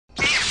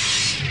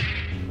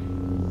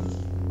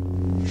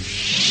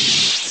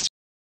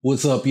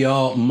What's up,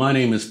 y'all? My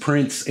name is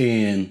Prince,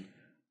 and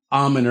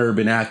I'm an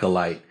urban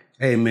acolyte.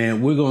 Hey,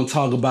 man, we're going to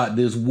talk about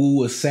this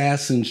Wu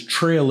Assassins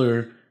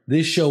trailer.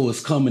 This show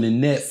is coming to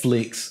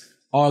Netflix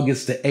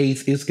August the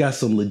 8th. It's got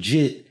some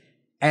legit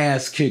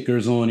ass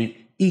kickers on it.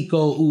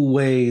 Iko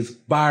Uwais,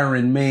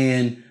 Byron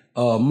Mann,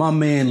 my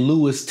man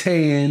Louis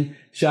Tan.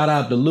 Shout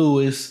out to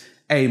Louis.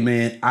 Hey,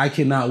 man, I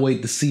cannot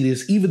wait to see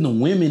this. Even the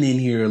women in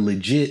here are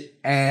legit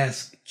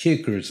ass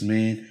kickers,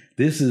 man.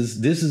 This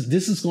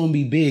is gonna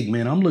be big,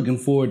 man. I'm looking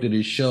forward to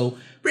this show.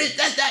 Prince,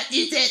 I thought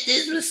you said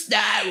this was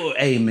Star Wars.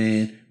 Hey,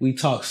 man, we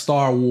talk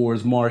Star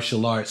Wars,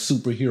 martial arts,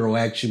 superhero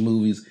action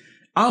movies.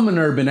 I'm an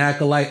urban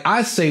acolyte.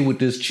 I say what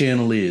this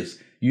channel is.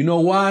 You know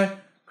why?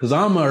 Because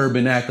I'm an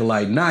urban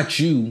acolyte, not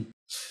you.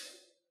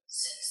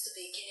 Since the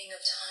beginning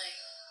of time,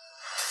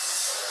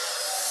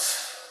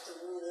 the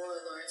Wu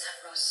warlords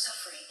have brought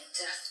suffering and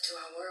death to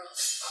our world.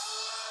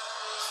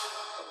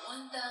 But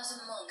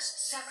 1,000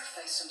 monks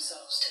sacrificed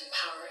themselves to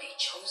empower a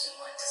chosen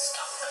one to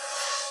stop them.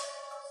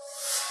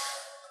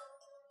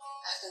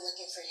 I've been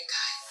looking for you,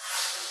 Kai.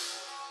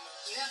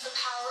 You have the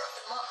power of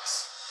the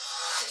monks.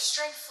 Their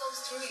strength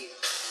flows through you.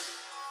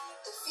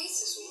 The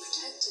faces will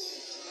protect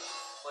you.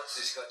 What's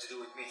this got to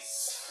do with me?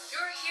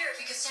 You're here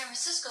because San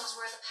Francisco is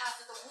where the path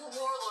of the Wu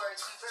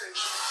warlords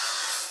converge.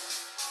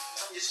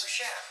 I'm just a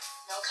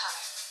chef. No, Kai.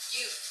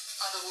 You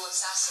are the Wu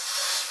assassin.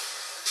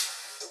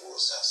 The Wu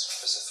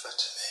assassin is a threat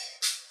to me.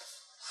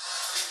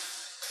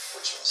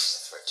 Which means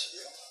it's a threat to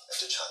you and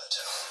to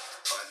Chinatown.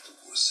 I'm the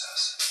Wu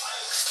assassin.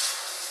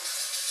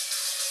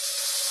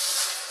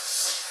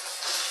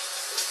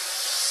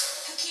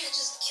 You can't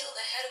just kill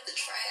the head of the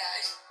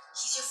triad.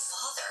 He's your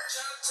father.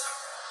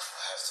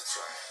 I have to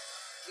try.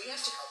 We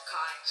have to help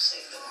Kai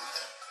save the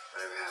world.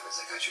 Whatever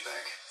happens, I got your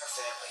back. Our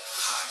family,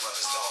 high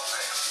brothers, dog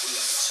fam. We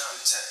love the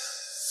Chinatown.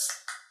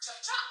 Chop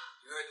chop.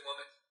 You heard the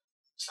woman?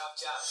 Chop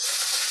chop.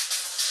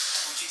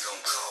 Who you gon'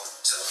 call?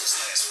 Tell his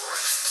last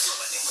breath. Flow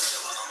like in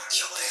Manila, I'ma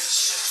kill that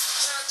shit.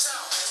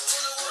 Chinatown,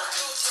 pull the world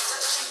through,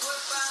 touch you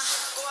goodbye,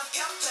 go on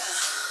countdown.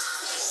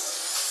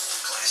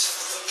 Clashing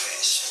with a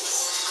passion.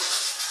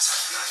 Top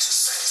notch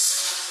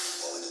assassin.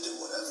 Willing to do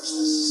whatever's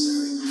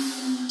necessary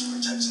to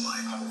protect my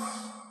power.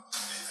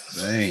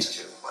 Dang. To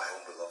kill my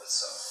own beloved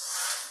son.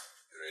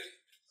 You ready?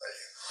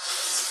 Ready.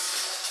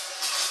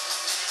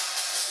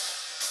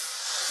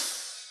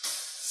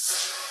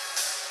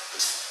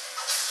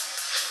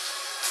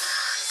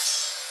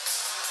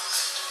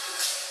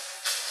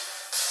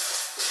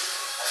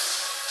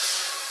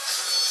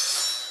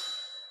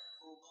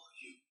 Who are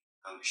you?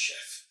 I'm a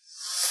chef.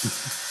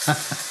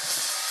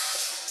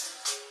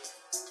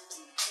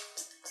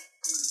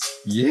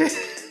 Yeah. I've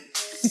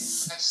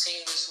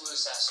seen this Wu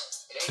assassin.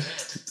 It ain't him.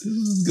 This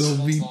is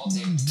gonna be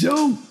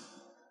dope.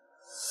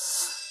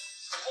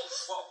 Oh,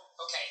 whoa.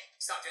 Okay,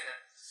 stop doing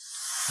that.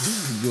 This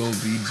is gonna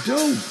be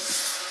dope.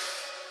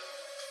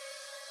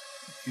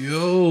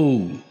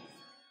 Yo,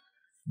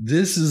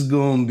 this is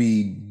gonna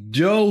be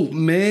dope,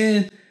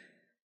 man.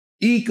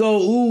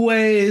 Iko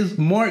Uwais,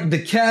 Mark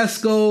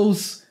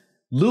DeCascos,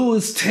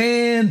 Louis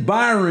Tan,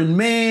 Byron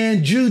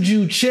Mann,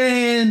 Juju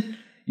Chan.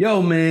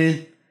 Yo,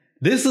 man,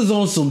 this is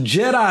on some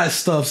Jedi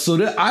stuff.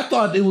 So I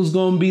thought it was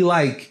gonna be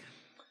like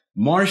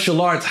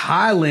martial arts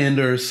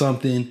Highlander or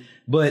something.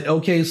 But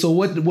okay, so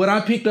what I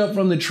picked up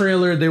from the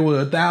trailer, there were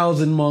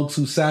 1,000 monks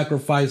who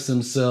sacrificed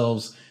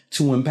themselves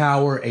to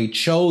empower a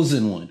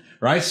chosen one,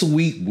 right? So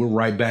we're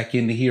right back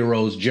in the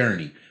hero's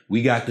journey.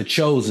 We got the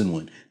chosen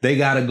one. They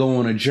got to go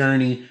on a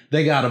journey.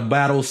 They got to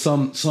battle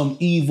some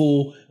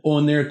evil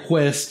on their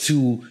quest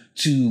to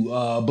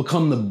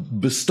become the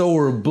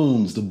bestower of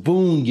boons, the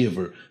boon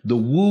giver, the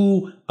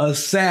Wu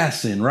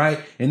assassin, right?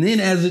 And then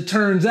as it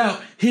turns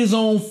out, his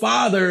own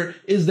father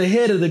is the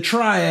head of the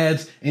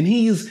triads, and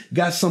he's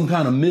got some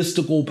kind of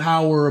mystical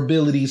power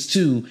abilities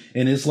too.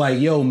 And it's like,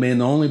 yo, man,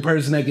 the only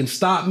person that can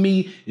stop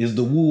me is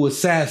the Wu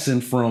assassin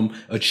from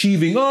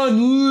achieving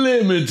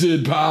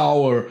unlimited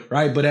power,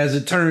 right? But as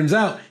it turns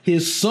out,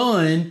 his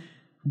son,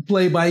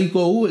 played by Iko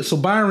Uwais, so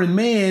Byron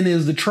Mann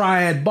is the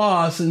triad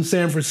boss in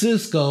San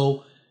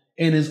Francisco,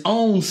 and his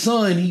own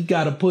son, he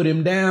got to put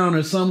him down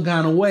or some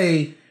kind of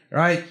way,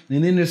 right?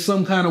 And then there's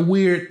some kind of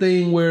weird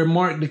thing where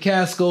Mark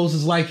DeCascos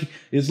is like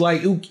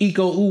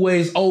Iko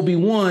Uwais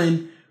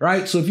Obi-Wan,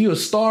 right? So if you're a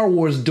Star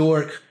Wars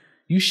dork,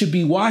 you should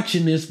be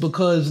watching this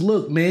because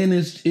look, man,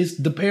 it's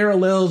the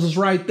parallels is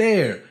right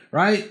there,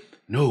 right?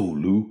 No,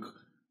 Luke,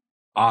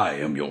 I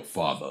am your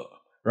father,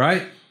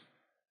 right?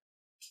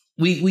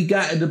 We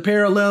got the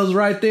parallels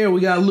right there.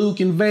 We got Luke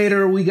and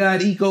Vader. We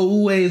got Iko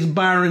Uwais,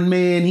 Byron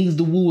Mann. He's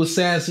the Wu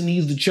assassin.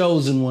 He's the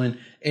chosen one.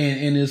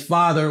 And his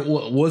father,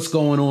 what's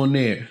going on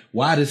there?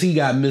 Why does he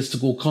got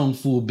mystical kung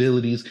fu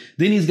abilities?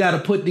 Then he's got to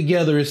put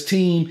together his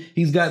team.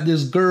 He's got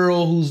this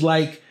girl who's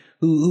like,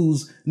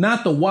 who's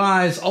not the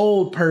wise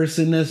old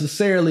person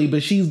necessarily,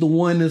 but she's the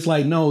one that's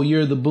like, no,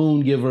 you're the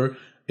boon giver.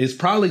 It's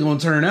probably going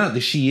to turn out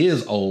that she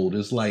is old.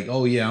 It's like,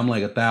 oh yeah, I'm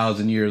like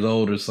 1,000 years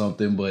old or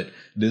something, but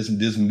this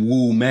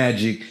Wu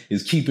magic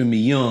is keeping me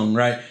young,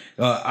 right?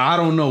 I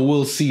don't know.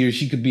 We'll see her.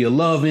 She could be a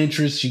love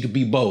interest. She could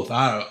be both.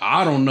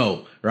 I don't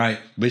know, right?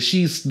 But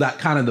she's not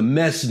kind of the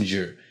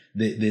messenger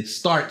that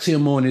starts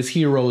him on his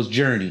hero's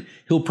journey.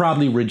 He'll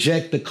probably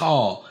reject the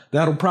call.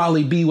 That'll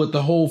probably be what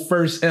the whole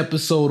first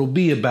episode will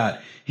be about.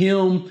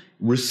 Him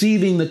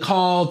receiving the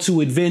call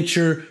to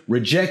adventure,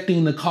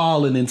 rejecting the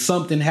call, and then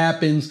something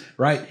happens,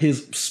 right?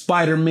 His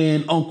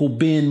Spider-Man Uncle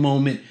Ben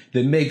moment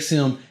that makes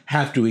him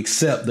have to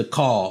accept the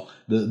call,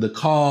 the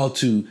call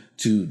to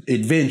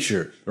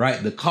adventure,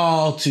 right? The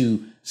call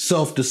to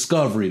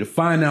self-discovery, to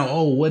find out,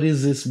 oh, what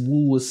is this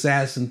woo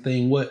assassin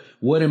thing?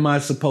 What am I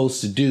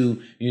supposed to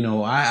do? You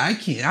know, I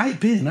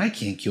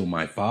can't kill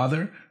my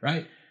father,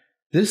 right?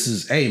 This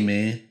is, hey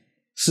man.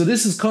 So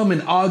this is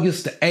coming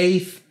August the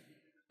 8th.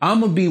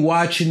 I'm going to be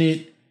watching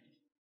it.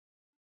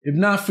 If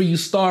not for you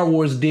Star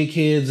Wars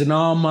dickheads and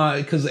all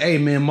because, hey,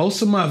 man,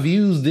 most of my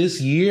views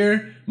this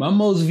year, my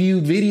most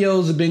viewed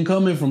videos have been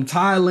coming from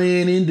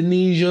Thailand,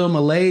 Indonesia,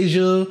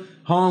 Malaysia,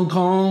 Hong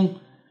Kong.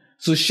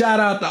 So shout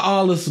out to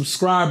all the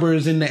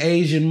subscribers in the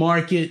Asian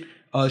market.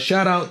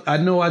 Shout out, I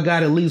know I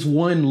got at least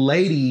one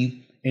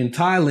lady in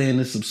Thailand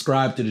that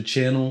subscribed to the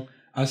channel.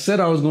 I said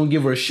I was going to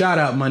give her a shout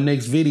out in my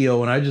next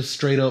video, and I just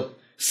straight up,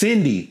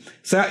 Cindy.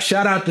 Shout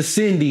out to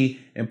Cindy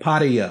and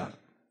Pattaya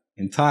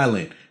in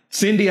Thailand.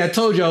 Cindy, I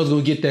told you I was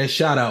going to get that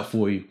shout out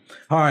for you.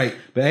 All right.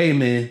 But hey,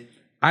 man,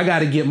 I got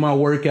to get my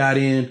workout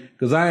in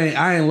because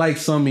I ain't like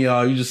some of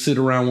y'all. You just sit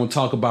around and want to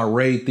talk about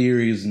raid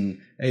theories.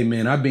 And hey,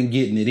 man, I've been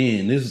getting it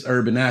in. This is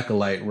Urban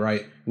Acolyte,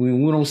 right? We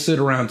don't sit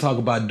around and talk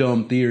about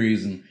dumb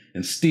theories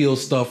and steal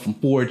stuff from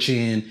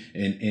 4chan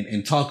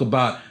and talk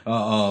about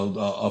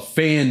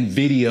fan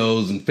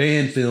videos and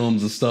fan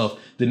films and stuff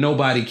that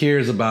nobody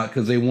cares about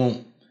because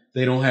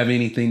they don't have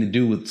anything to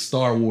do with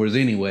Star Wars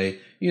anyway.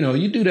 You know,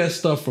 you do that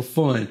stuff for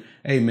fun.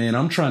 Hey, man,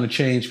 I'm trying to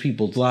change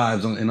people's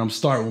lives and I'm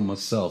starting with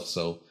myself.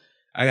 So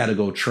I got to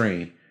go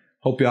train.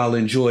 Hope y'all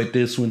enjoyed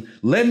this one.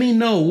 Let me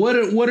know, what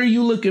are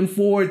you looking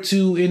forward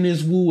to in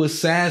this Woo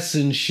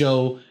Assassin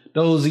show?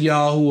 Those of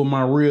y'all who are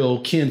my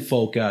real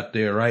kinfolk out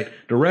there, right?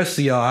 The rest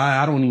of y'all,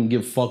 I don't even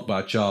give a fuck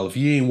about y'all. If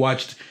you ain't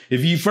watched,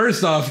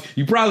 first off,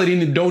 you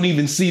probably don't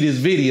even see this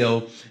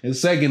video. And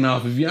second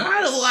off,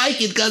 I don't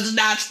like it because it's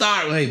not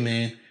Star Wars. Hey,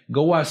 man.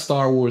 Go watch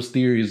Star Wars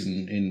theories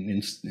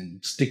and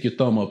stick your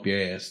thumb up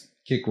your ass.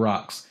 Kick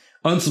rocks.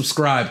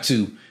 Unsubscribe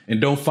too. And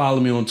don't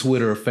follow me on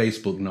Twitter or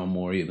Facebook no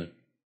more either.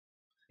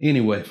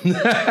 Anyway,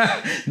 now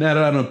that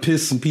I done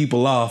pissed some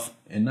people off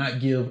and not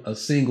give a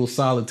single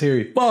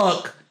solitary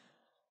fuck,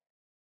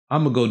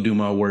 I'm going to go do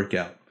my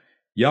workout.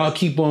 Y'all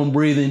keep on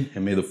breathing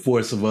and may the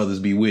force of others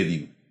be with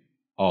you.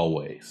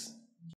 Always.